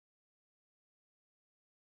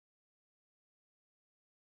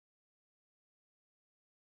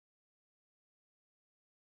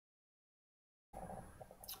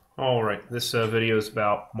All right, this video is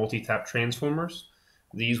about multi-tap transformers.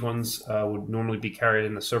 These ones would normally be carried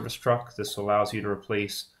in the service truck. This allows you to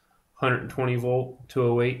replace 120 volt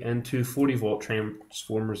 208 and 240 volt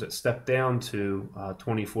transformers that step down to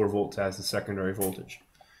 24 volts as the secondary voltage.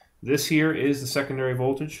 This here is the secondary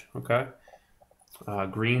voltage, okay?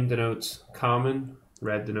 Green denotes common,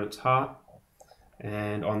 red denotes hot.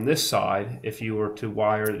 And on this side, if you were to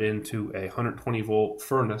wire it into a 120 volt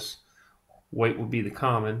furnace, white would be the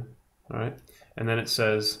common, all right? And then it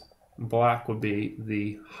says black would be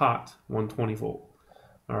the hot 120 volt,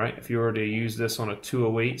 all right? If you were to use this on a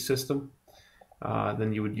 208 system,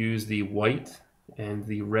 then you would use the white and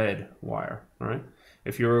the red wire, all right?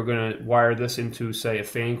 If you were going to wire this into, say, a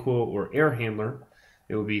fan coil or air handler,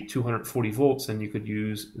 it would be 240 volts, and you could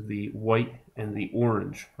use the white and the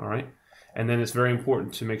orange, all right? And then it's very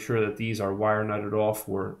important to make sure that these are wire nutted off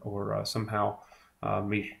or somehow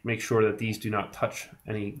make sure that these do not touch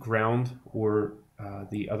any ground or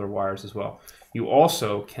the other wires as well. You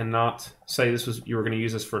also cannot say you were going to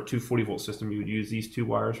use this for a 240 volt system. You would use these two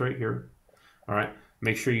wires right here. All right.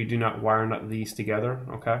 Make sure you do not wire nut these together.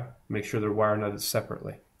 Okay. Make sure they're wire nutted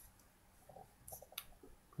separately.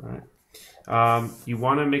 All right. You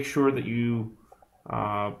want to make sure that you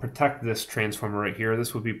protect this transformer right here.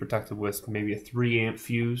 This would be protected with maybe a 3 amp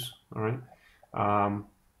fuse. All right.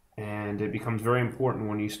 And it becomes very important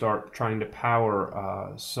when you start trying to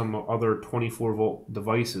power some other 24 volt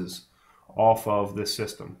devices off of this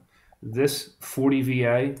system. This 40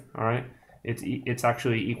 VA, all right, it's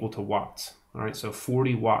actually equal to watts. All right, so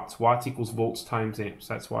 40 watts. Watts equals volts times amps.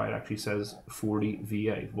 That's why it actually says 40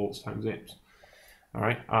 VA, volts times amps. All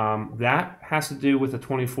right, that has to do with the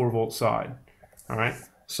 24 volt side. All right,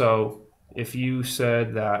 so if you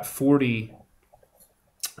said that 40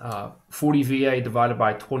 VA divided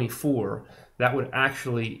by 24, that would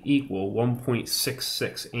actually equal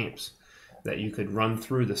 1.66 amps that you could run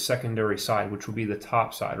through the secondary side, which will be the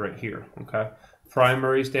top side right here, okay?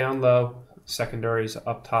 Primary's down low, secondary's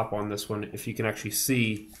up top on this one. If you can actually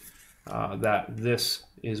see that this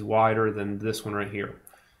is wider than this one right here.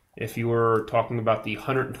 If you were talking about the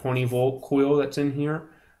 120 volt coil that's in here,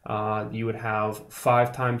 you would have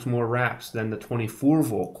 5 times more wraps than the 24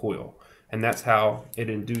 volt coil. And that's how it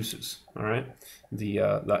induces, all right, the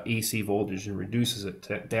AC voltage and reduces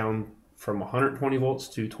it down from 120 volts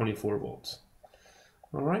to 24 volts.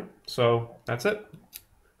 All right, so that's it.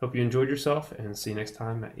 Hope you enjoyed yourself, and see you next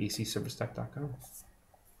time at acservicetech.com.